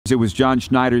It was John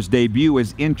Schneider's debut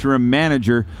as interim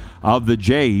manager of the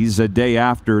Jays a day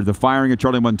after the firing of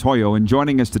Charlie Montoyo. And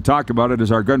joining us to talk about it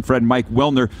is our good friend Mike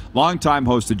Wilner, longtime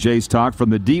host of Jays Talk from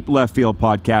the Deep Left Field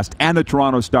podcast and the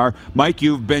Toronto Star. Mike,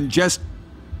 you've been just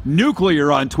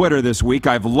nuclear on Twitter this week.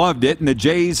 I've loved it. And the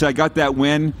Jays got that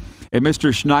win at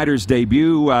Mr. Schneider's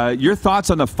debut. Your thoughts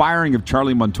on the firing of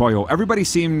Charlie Montoyo? Everybody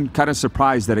seemed kind of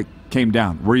surprised that it came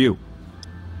down. Were you?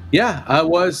 Yeah, I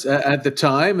was at the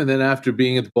time, and then after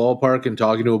being at the ballpark and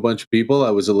talking to a bunch of people, I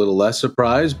was a little less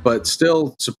surprised, but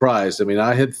still surprised. I mean,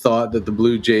 I had thought that the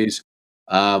Blue Jays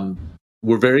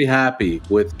were very happy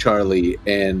with Charlie,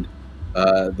 and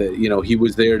that he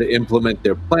was there to implement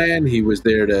their plan. He was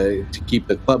there to keep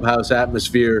the clubhouse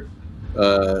atmosphere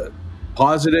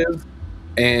positive,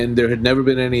 and there had never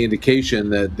been any indication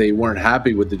that they weren't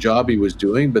happy with the job he was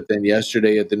doing. But then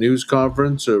yesterday at the news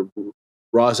conference,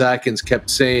 Ross Atkins kept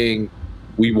saying,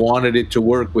 we wanted it to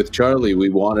work with Charlie. We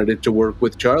wanted it to work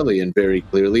with Charlie. And very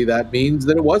clearly that means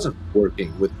that it wasn't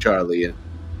working with Charlie.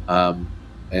 And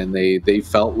they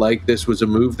felt like this was a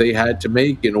move they had to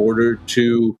make in order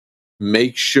to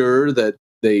make sure that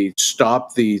they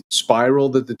stopped the spiral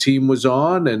that the team was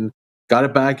on and got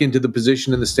it back into the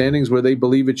position in the standings where they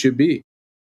believe it should be.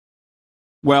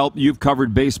 Well, you've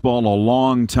covered baseball a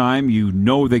long time. You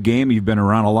know the game. You've been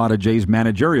around a lot of Jays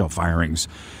managerial firings.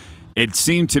 It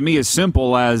seemed to me as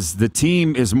simple as the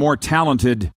team is more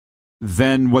talented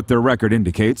than what their record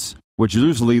indicates, which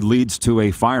usually leads to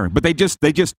a firing. But they just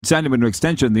sent him into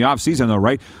extension in the offseason, though,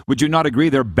 right? Would you not agree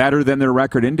they're better than their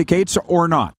record indicates or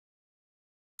not?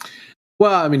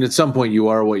 Well, I mean, at some point you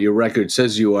are what your record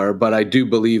says you are, but I do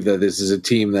believe that this is a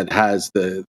team that has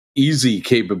the easy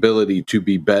capability to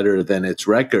be better than its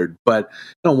record. But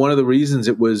one of the reasons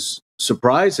it was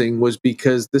surprising was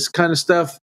because this kind of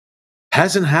stuff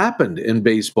hasn't happened in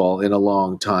baseball in a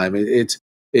long time. It's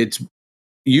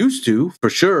used to, for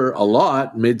sure, a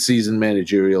lot, mid-season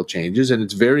managerial changes, and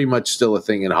it's very much still a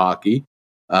thing in hockey.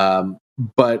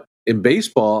 But in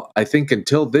baseball, I think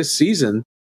until this season,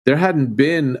 there hadn't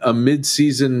been a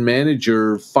mid-season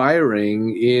manager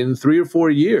firing in 3 or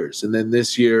 4 years. And then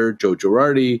this year, Joe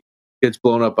Girardi gets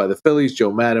blown up by the Phillies,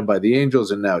 Joe Maddon by the Angels,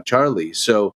 and now Charlie.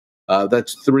 So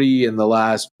that's 3 in the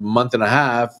last month and a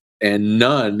half and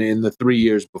none in the 3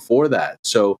 years before that.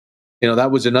 So, that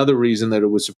was another reason that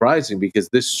it was surprising, because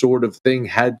this sort of thing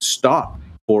had stopped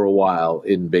for a while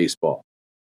in baseball.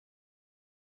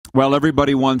 Well,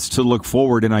 everybody wants to look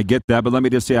forward, and I get that, but let me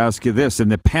just ask you this. In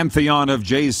the pantheon of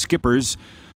Jays skippers,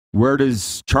 where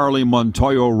does Charlie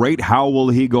Montoyo rate? How will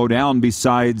he go down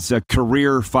besides a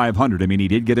career 500? I mean, he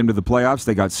did get into the playoffs.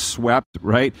 They got swept,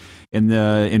 right,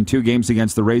 in 2 games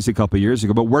against the Rays a couple of years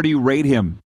ago. But where do you rate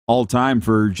him all time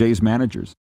for Jays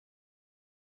managers?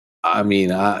 I mean,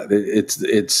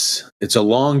 it's a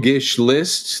longish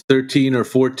list, 13 or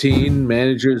 14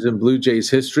 managers in Blue Jays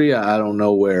history. I don't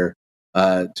know where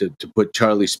to put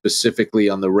Charlie specifically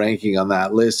on the ranking on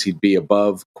that list. He'd be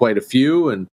above quite a few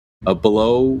and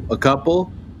below a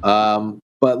couple.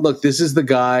 But look, this is the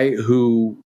guy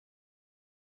who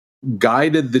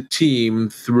guided the team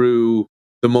through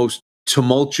the most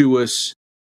tumultuous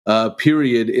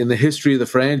period in the history of the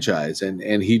franchise,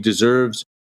 and he deserves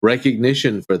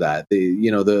recognition for that.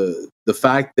 The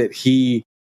fact that he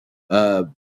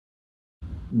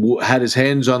had his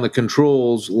hands on the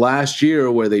controls last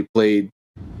year, where they played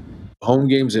home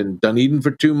games in Dunedin for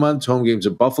 2 months, home games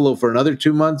in Buffalo for another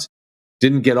 2 months,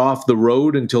 didn't get off the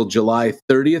road until July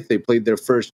 30th. They played their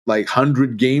first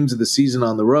 100 games of the season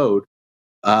on the road.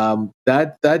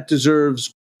 That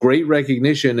deserves great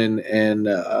recognition and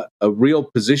a real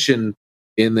position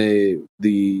in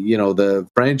the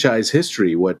franchise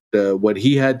history. What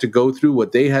he had to go through,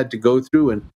 what they had to go through,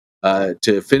 and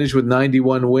to finish with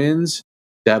 91 wins,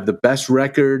 to have the best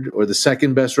record or the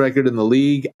second best record in the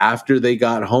league after they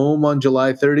got home on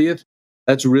July 30th,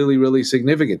 that's really, really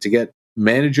significant. To get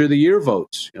Manager of the Year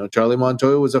votes. Charlie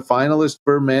Montoyo was a finalist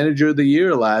for Manager of the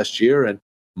Year last year, and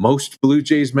most Blue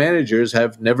Jays managers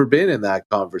have never been in that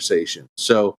conversation.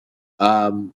 So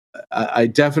I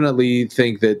definitely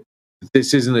think that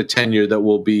this isn't a tenure that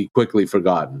will be quickly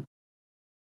forgotten.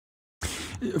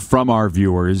 From our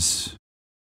viewers,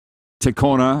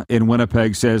 Tacona in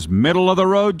Winnipeg says, middle of the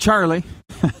road, Charlie.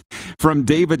 From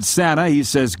David Santa, he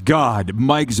says, God,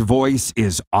 Mike's voice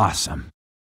is awesome.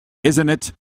 Isn't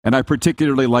it? And I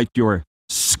particularly liked your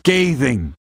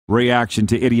scathing reaction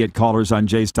to idiot callers on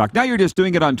Jays Talk. Now you're just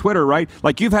doing it on Twitter, right?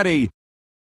 Like you've had a,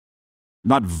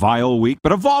 not vile week,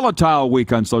 but a volatile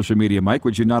week on social media, Mike.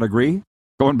 Would you not agree?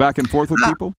 Going back and forth with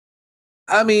people?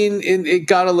 I mean, it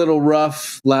got a little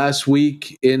rough last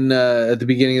week at the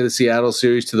beginning of the Seattle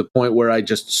series, to the point where I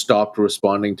just stopped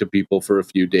responding to people for a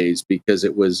few days, because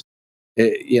it was,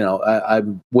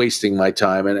 I'm wasting my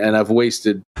time, and I've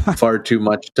wasted far too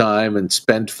much time and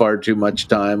spent far too much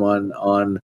time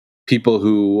on people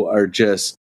who are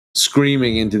just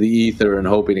screaming into the ether and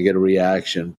hoping to get a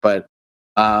reaction. But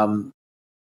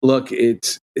look,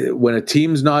 it's when a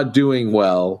team's not doing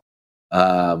well.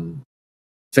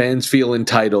 Fans feel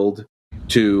entitled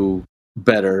to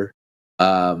better.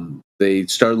 They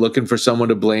start looking for someone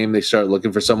to blame. They start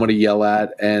looking for someone to yell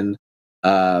at, and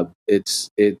it's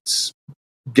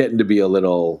getting to be a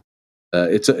little.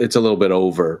 It's a little bit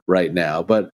over right now.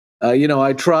 But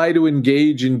I try to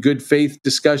engage in good faith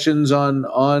discussions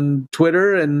on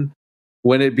Twitter, and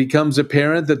when it becomes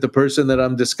apparent that the person that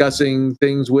I'm discussing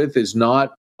things with is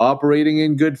not operating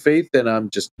in good faith, then I'm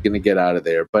just going to get out of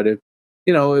there. But if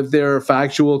there are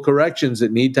factual corrections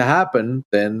that need to happen,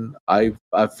 then I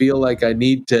feel like I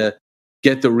need to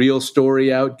get the real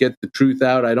story out, get the truth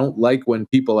out. I don't like when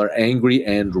people are angry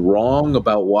and wrong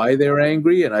about why they're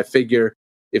angry. And I figure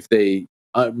if they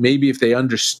maybe if they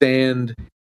understand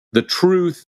the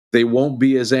truth, they won't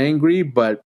be as angry.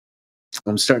 But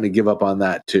I'm starting to give up on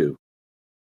that too.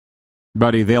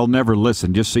 Buddy, they'll never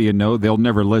listen. Just so you know, they'll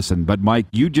never listen. But Mike,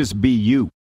 you just be you,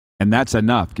 and that's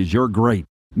enough, because you're great.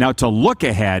 Now, to look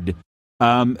ahead,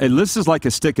 and this is like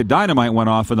a stick of dynamite went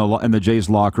off in the Jays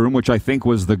locker room, which I think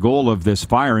was the goal of this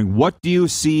firing. What do you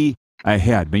see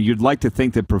ahead? I mean, you'd like to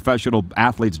think that professional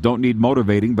athletes don't need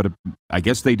motivating, but I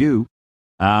guess they do.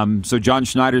 So John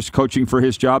Schneider's coaching for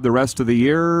his job the rest of the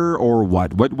year, or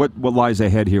what? What lies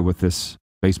ahead here with this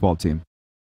baseball team?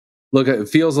 Look, it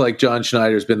feels like John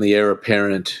Schneider's been the heir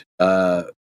apparent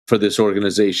for this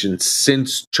organization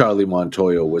since Charlie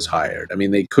Montoyo was hired. I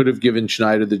mean, they could have given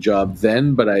Schneider the job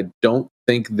then, but I don't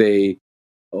think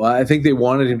I think they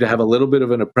wanted him to have a little bit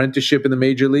of an apprenticeship in the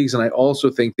major leagues, and I also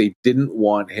think they didn't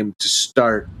want him to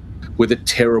start with a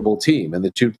terrible team. And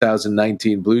the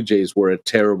 2019 Blue Jays were a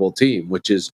terrible team, which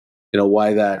is,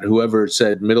 why that whoever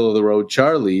said middle of the road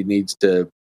Charlie needs to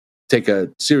take a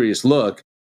serious look.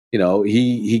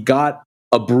 He got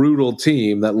a brutal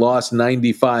team that lost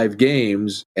 95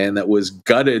 games and that was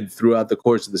gutted throughout the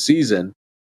course of the season.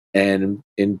 And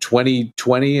in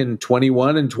 2020 and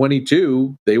 21 and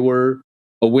 22, they were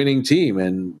a winning team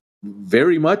and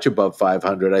very much above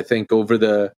 500. I think over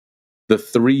the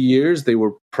 3 years, they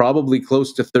were probably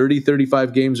close to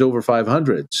 35 games over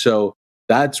 500. So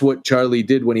that's what Charlie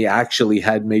did when he actually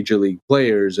had major league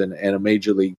players and a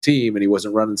major league team, and he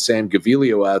wasn't running Sam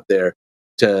Gaviglio out there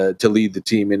to lead the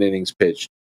team in innings pitched.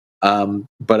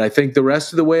 But I think the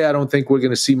rest of the way, I don't think we're going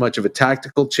to see much of a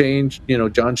tactical change.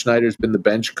 John Schneider's been the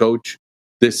bench coach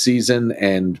this season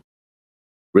and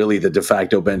really the de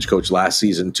facto bench coach last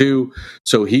season too.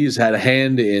 So he's had a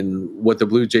hand in what the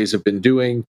Blue Jays have been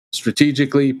doing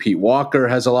strategically. Pete Walker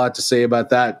has a lot to say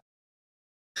about that.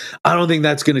 I don't think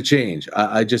that's going to change.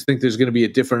 I just think there's going to be a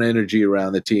different energy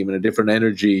around the team and a different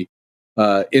energy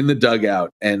in the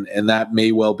dugout, and that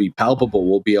may well be palpable.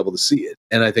 We'll be able to see it,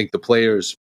 and I think the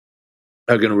players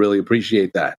are going to really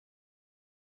appreciate that.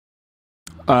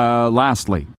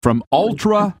 Lastly, from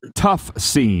Ultra Tough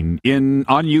Scene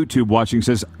on YouTube watching,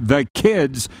 says the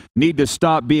kids need to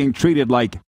stop being treated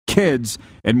like kids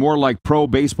and more like pro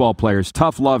baseball players.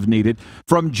 Tough love needed.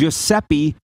 From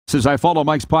Giuseppe, says I follow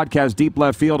Mike's podcast Deep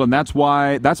Left Field, and that's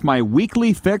my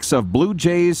weekly fix of Blue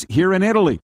Jays here in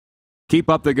Italy. Keep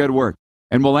up the good work.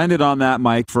 And we'll end it on that,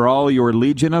 Mike, for all your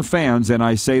legion of fans. And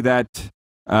I say that,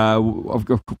 I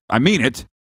mean it.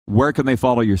 Where can they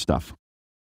follow your stuff?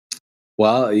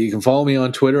 Well, you can follow me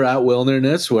on Twitter at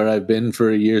Wilnerness, where I've been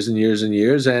for years and years and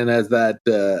years. And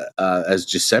as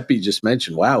Giuseppe just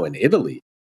mentioned, wow, in Italy.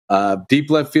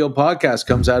 Deep Left Field podcast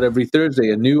comes out every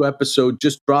Thursday. A new episode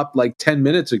just dropped like 10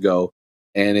 minutes ago.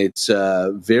 And it's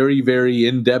very, very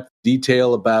in-depth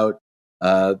detail about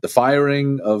the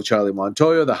firing of Charlie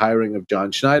Montoyo, the hiring of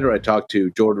John Schneider. I talked to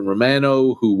Jordan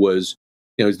Romano, who was,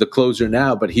 he's the closer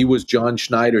now, but he was John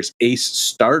Schneider's ace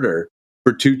starter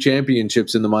for 2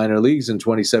 championships in the minor leagues in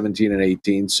 2017 and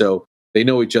 18. So they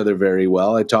know each other very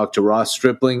well. I talked to Ross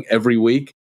Stripling every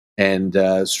week, and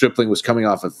Stripling was coming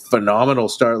off a phenomenal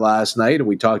start last night, and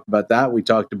we talked about that. We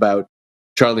talked about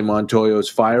Charlie Montoyo's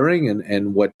firing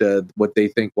and what they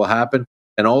think will happen.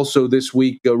 And also this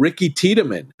week, Ricky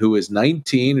Tiedemann, who is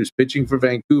 19, who's pitching for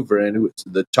Vancouver, and who is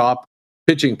the top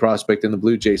pitching prospect in the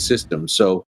Blue Jays system.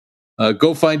 So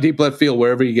go find Deep Left Field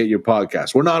wherever you get your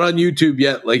podcast. We're not on YouTube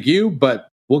yet like you, but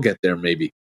we'll get there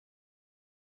maybe.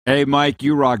 Hey, Mike,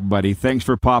 you rock, buddy. Thanks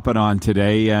for popping on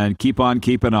today, and keep on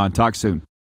keeping on. Talk soon.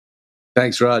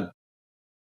 Thanks, Rod.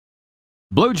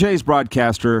 Blue Jays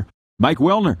broadcaster Mike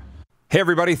Wilner. Hey,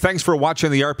 everybody. Thanks for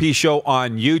watching the RP Show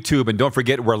on YouTube. And don't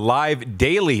forget, we're live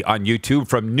daily on YouTube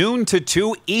from noon to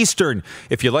 2 Eastern.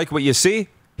 If you like what you see,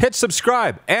 hit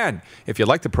subscribe. And if you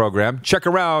like the program, check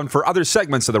around for other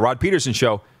segments of the Rod Pedersen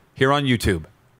Show here on YouTube.